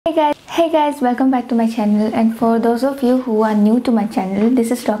Hey guys, welcome back to my channel. And for those of you who are new to my channel,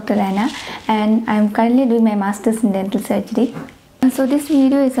 this is Dr. Anna and I'm currently doing my masters in dental surgery. So this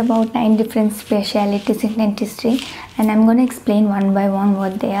video is about 9 different specialities in dentistry and I'm going to explain one by one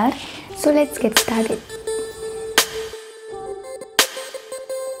what they are. So let's get started.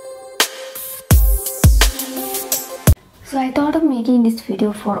 So I thought of making this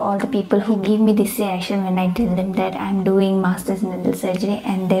video for all the people who give me this reaction when I tell them that I'm doing masters in dental surgery,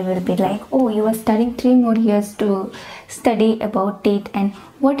 and they will be like, oh, you are studying 3 more years to study about teeth, and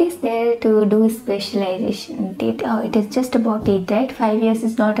what is there to do specialization in teeth? Oh, it is just about teeth, right? 5 years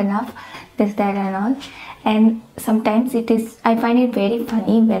is not enough, this, that and all. And sometimes I find it very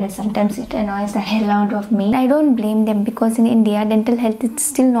funny, whereas sometimes it annoys the hell out of me. I don't blame them because in India, dental health is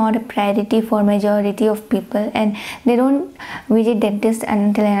still not a priority for majority of people, and they don't visit dentists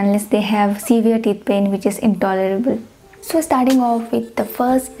until and unless they have severe teeth pain which is intolerable. So starting off with the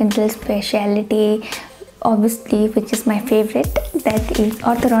first dental specialty, obviously, which is my favorite, that is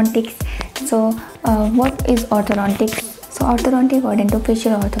orthodontics. So what is orthodontics? So orthodontic or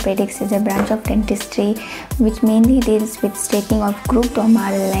dentofacial orthopedics is a branch of dentistry which mainly deals with straightening of crooked or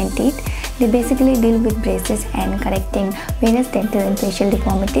marble-lined teeth. They basically deal with braces and correcting various dental and facial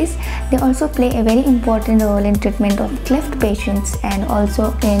deformities. They also play a very important role in treatment of cleft patients and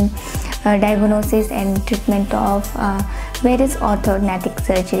also in diagnosis and treatment of various orthodontic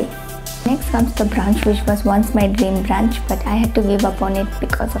surgery. Next comes the branch which was once my dream branch, but I had to give up on it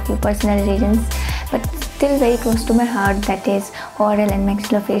because of few personal reasons, but still very close to my heart, that is oral and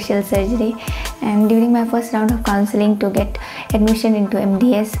maxillofacial surgery. And during my first round of counseling to get admission into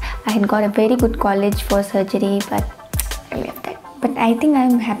MDS, I had got a very good college for surgery, but I left that. But I think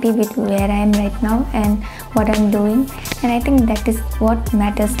I'm happy with where I am right now and what I'm doing, and I think that is what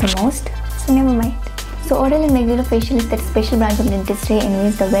matters the most, so never mind. So oral and maxillofacial is that special branch of dentistry in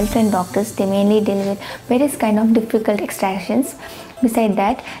which the well-trained doctors, they mainly deal with various kind of difficult extractions. Beside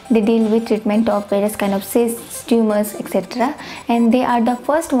that, they deal with treatment of various kind of cysts, tumors, etc. And they are the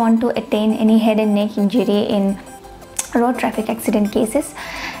first one to attain any head and neck injury in road traffic accident cases.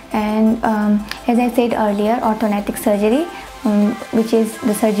 And as I said earlier, orthodontic surgery, which is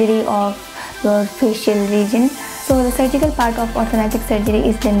the surgery of your facial region. So the surgical part of orthodontic surgery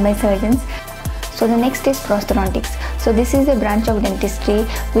is done by surgeons. So the next is prosthodontics. So this is a branch of dentistry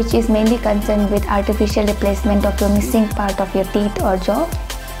which is mainly concerned with artificial replacement of your missing part of your teeth or jaw.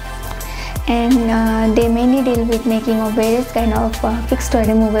 And they mainly deal with making of various kind of fixed or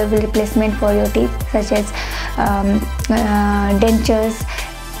removable replacement for your teeth, such as dentures,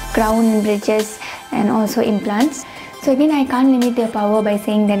 crown and bridges, and also implants. So again, I can't limit their power by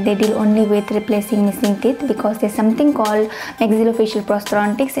saying that they deal only with replacing missing teeth, because there's something called maxillofacial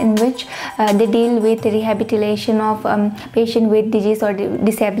prosthodontics in which they deal with the rehabilitation of patient with disease or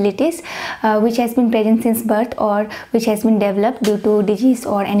disabilities which has been present since birth or which has been developed due to disease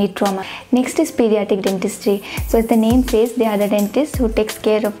or any trauma. Next is pediatric dentistry. So as the name says, they are the dentists who takes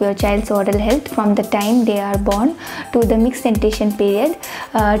care of your child's oral health from the time they are born to the mixed dentition period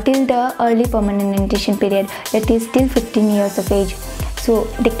till the early permanent dentition period, that is till 15 years of age. So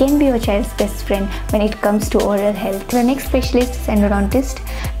they can be your child's best friend when it comes to oral health. The next specialist is endodontist.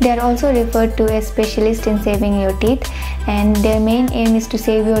 They are also referred to as specialist in saving your teeth, and their main aim is to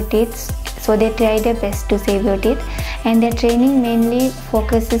save your teeth. So they try their best to save your teeth, and their training mainly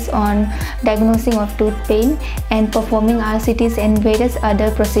focuses on diagnosing of tooth pain and performing RCTs and various other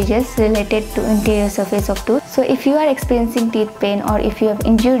procedures related to interior surface of tooth. So if you are experiencing teeth pain, or if you have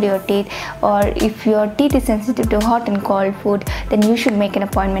injured your teeth, or if your teeth is sensitive to hot and cold food, then you should make an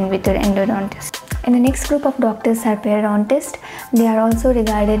appointment with your endodontist. And the next group of doctors are periodontists. They are also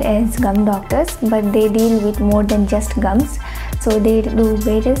regarded as gum doctors, but they deal with more than just gums. So they do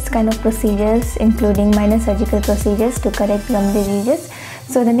various kind of procedures, including minor surgical procedures to correct gum diseases.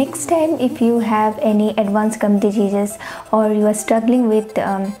 So the next time if you have any advanced gum diseases, or you are struggling with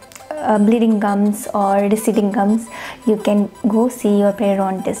bleeding gums or receding gums, you can go see your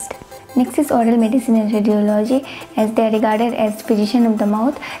periodontist. Next is oral medicine and radiology. As they are regarded as physician of the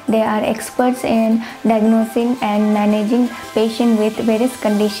mouth, they are experts in diagnosing and managing patients with various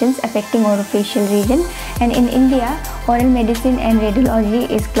conditions affecting orofacial region. And in India, oral medicine and radiology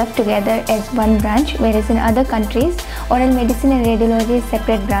is clubbed together as one branch, whereas in other countries, oral medicine and radiology is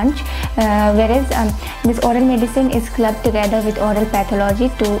separate branch, whereas this oral medicine is clubbed together with oral pathology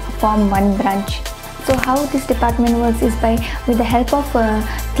to form one branch. So how this department works is with the help of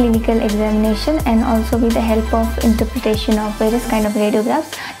clinical examination and also with the help of interpretation of various kind of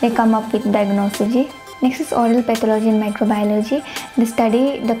radiographs, they come up with diagnosis. Next is oral pathology and microbiology. They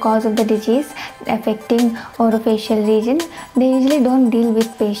study the cause of the disease affecting orofacial region. They usually don't deal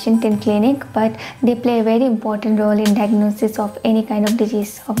with patient in clinic, but they play a very important role in diagnosis of any kind of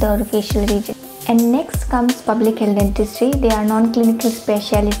disease of the orofacial region. And next comes public health dentistry. They are non-clinical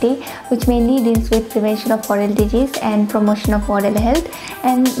specialty which mainly deals with prevention of oral disease and promotion of oral health,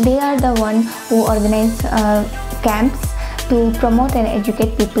 and they are the one who organize camps to promote and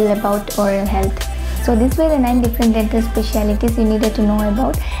educate people about oral health. So these were the 9 different dental specialities you needed to know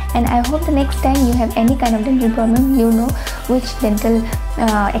about, and I hope the next time you have any kind of dental problem, you know which dental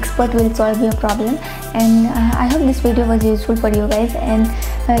expert will solve your problem. And I hope this video was useful for you guys, and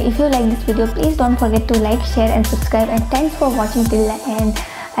if you like this video, please don't forget to like, share and subscribe, and thanks for watching till the end.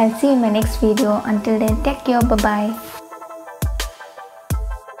 I'll see you in my next video. Until then, take care, bye bye.